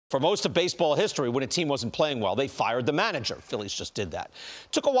For most of baseball history, when a team wasn't playing well, they fired the manager. Phillies just did that.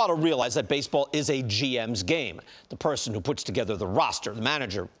 Took a while to realize that baseball is a GM's game. The person who puts together the roster, the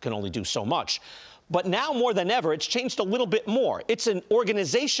manager, can only do so much. But now more than ever, it's changed a little bit more. It's an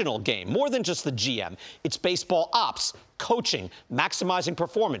organizational game, more than just the GM. It's baseball ops, coaching, maximizing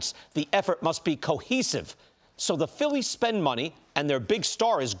performance. The effort must be cohesive. So the Phillies spend money, and their big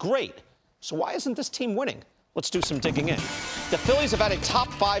star is great. So why isn't this team winning? Let's do some digging in. The Phillies have had a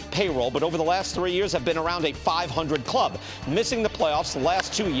top 5 payroll, but over the last 3 years have been around a 500 club, missing the playoffs the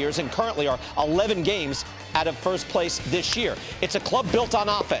last 2 years and currently are 11 games out of first place this year. It's a club built on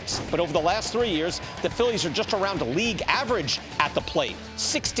offense, but over the last 3 years, the Phillies are just around a league average at the plate,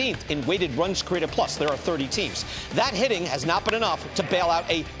 16th in weighted runs created plus. There are 30 teams. That hitting has not been enough to bail out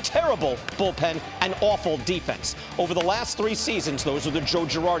a terrible bullpen and awful defense. Over the last 3 seasons, those are the Joe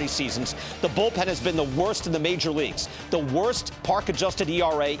Girardi seasons, the bullpen has been the worst in the major leagues, the worst park-adjusted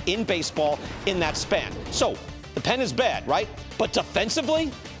ERA in baseball in that span. So, the pen is bad, right? But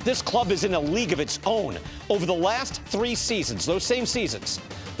defensively, this club is in a league of its own. Over the last 3 seasons, those same seasons,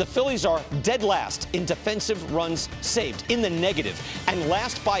 the Phillies are dead last in defensive runs saved, in the negative, and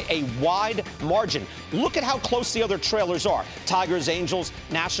last by a wide margin. Look at how close the other trailers are. Tigers, Angels,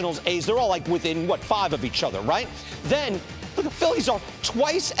 Nationals, A's, they're all like within, 5 of each other, right? Then, look, the Phillies are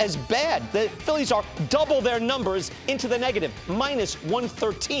twice as bad. The Phillies are double their numbers into the negative, minus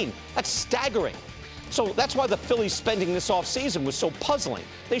 113. That's staggering. So that's why the Phillies spending this offseason was so puzzling.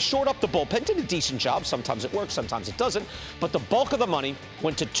 They shored up the bullpen, did a decent job. Sometimes it works, sometimes it doesn't. But the bulk of the money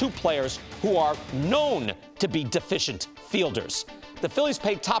went to 2 players who are known to be deficient fielders. The Phillies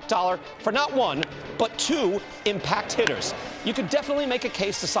paid top dollar for not 1, but 2 impact hitters. You could definitely make a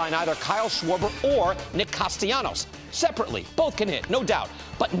case to sign either Kyle Schwarber or Nick Castellanos. Separately, both can hit, no doubt,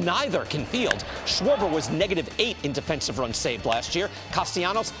 but neither can field. Schwarber was -8 in defensive runs saved last year.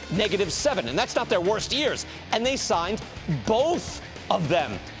 Castellanos, -7, and that's not their worst years. And they signed both of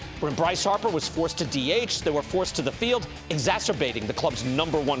them. When Bryce Harper was forced to DH, they were forced to the field, exacerbating the club's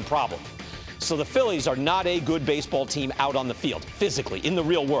 #1 problem. So the Phillies are not a good baseball team out on the field, physically, in the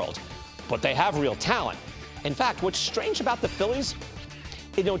real world. But they have real talent. In fact, what's strange about the Phillies,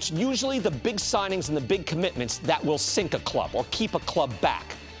 it's usually the big signings and the big commitments that will sink a club or keep a club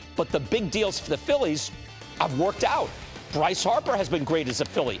back. But the big deals for the Phillies have worked out. Bryce Harper has been great as a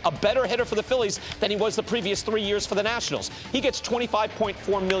Philly, a better hitter for the Phillies than he was the previous 3 years for the Nationals. He gets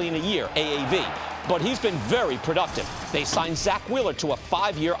 $25.4 million a year, AAV, but he's been very productive. They signed Zach Wheeler to a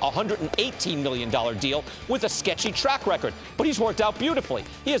 5-year, $118 million deal with a sketchy track record, but he's worked out beautifully.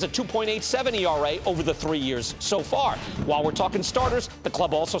 He has a 2.87 ERA over the 3 years so far. While we're talking starters, the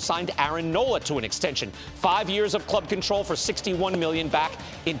club also signed Aaron Nola to an extension, 5 years of club control for $61 million back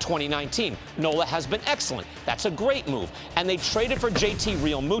in 2019. Nola has been excellent. That's a great move. And they traded for JT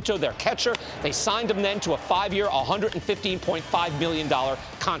Realmuto, their catcher. They signed him then to a 5-year, $115.5 million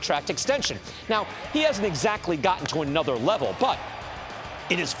contract extension. Now, he hasn't exactly gotten to another level, but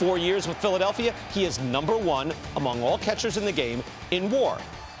in his 4 years with Philadelphia, he is #1 among all catchers in the game in WAR.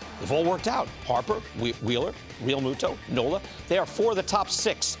 They've all worked out. Harper, Wheeler, Realmuto, Nola. They are 4 of the top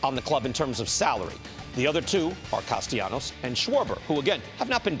 6 on the club in terms of salary. The other 2 are Castellanos and Schwarber, who, again, have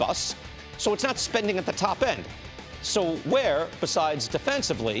not been busts. So it's not spending at the top end. So where, besides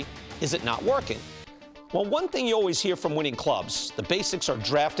defensively, is it not working? Well, one thing you always hear from winning clubs, the basics are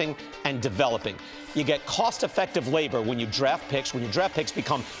drafting and developing. You get cost-effective labor when you draft picks, when your draft picks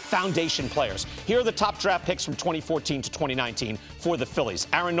become foundation players. Here are the top draft picks from 2014 to 2019 for the Phillies.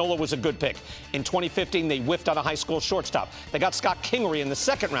 Aaron Nola was a good pick. In 2015, they whiffed on a high school shortstop. They got Scott Kingery in the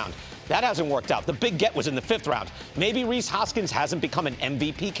 2nd round. That hasn't worked out. The big get was in the 5th round. Maybe Rhys Hoskins hasn't become an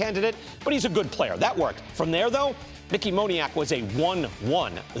MVP candidate, but he's a good player. That worked. From there, though, Mickey Moniak was a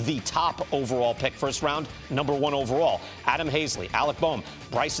 1-1, the top overall pick, 1st round, #1 overall. Adam Hazley, Alec Boehm,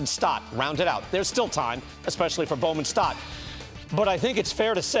 Bryson Stott rounded out. There's still time, especially for Boehm and Stott. But I think it's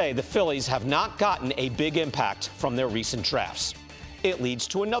fair to say the Phillies have not gotten a big impact from their recent drafts. It leads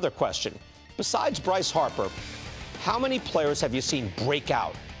to another question. Besides Bryce Harper, how many players have you seen break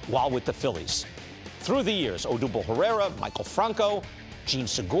out while with the Phillies? Through the years, Odubel Herrera, Michael Franco, Gene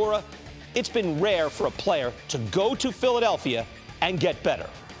Segura, it's been rare for a player to go to Philadelphia and get better.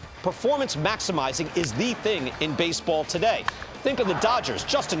 Performance maximizing is the thing in baseball today. Think of the Dodgers.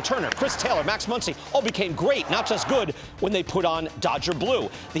 Justin Turner, Chris Taylor, Max Muncy all became great, not just good, when they put on Dodger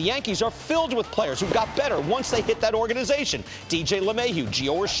blue. The Yankees are filled with players who got better once they hit that organization. DJ LeMahieu,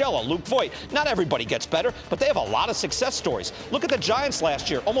 Gio Urshela, Luke Voigt. Not everybody gets better, but they have a lot of success stories. Look at the Giants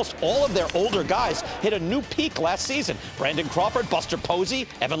last year. Almost all of their older guys hit a new peak last season. Brandon Crawford, Buster Posey,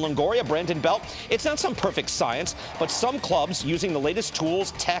 Evan Longoria, Brandon Belt. It's not some perfect science, but some clubs using the latest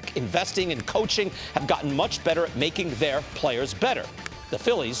tools, tech, investing, and coaching have gotten much better at making their players better. The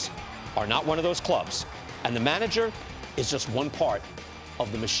Phillies are not one of those clubs, and the manager is just one part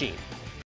of the machine.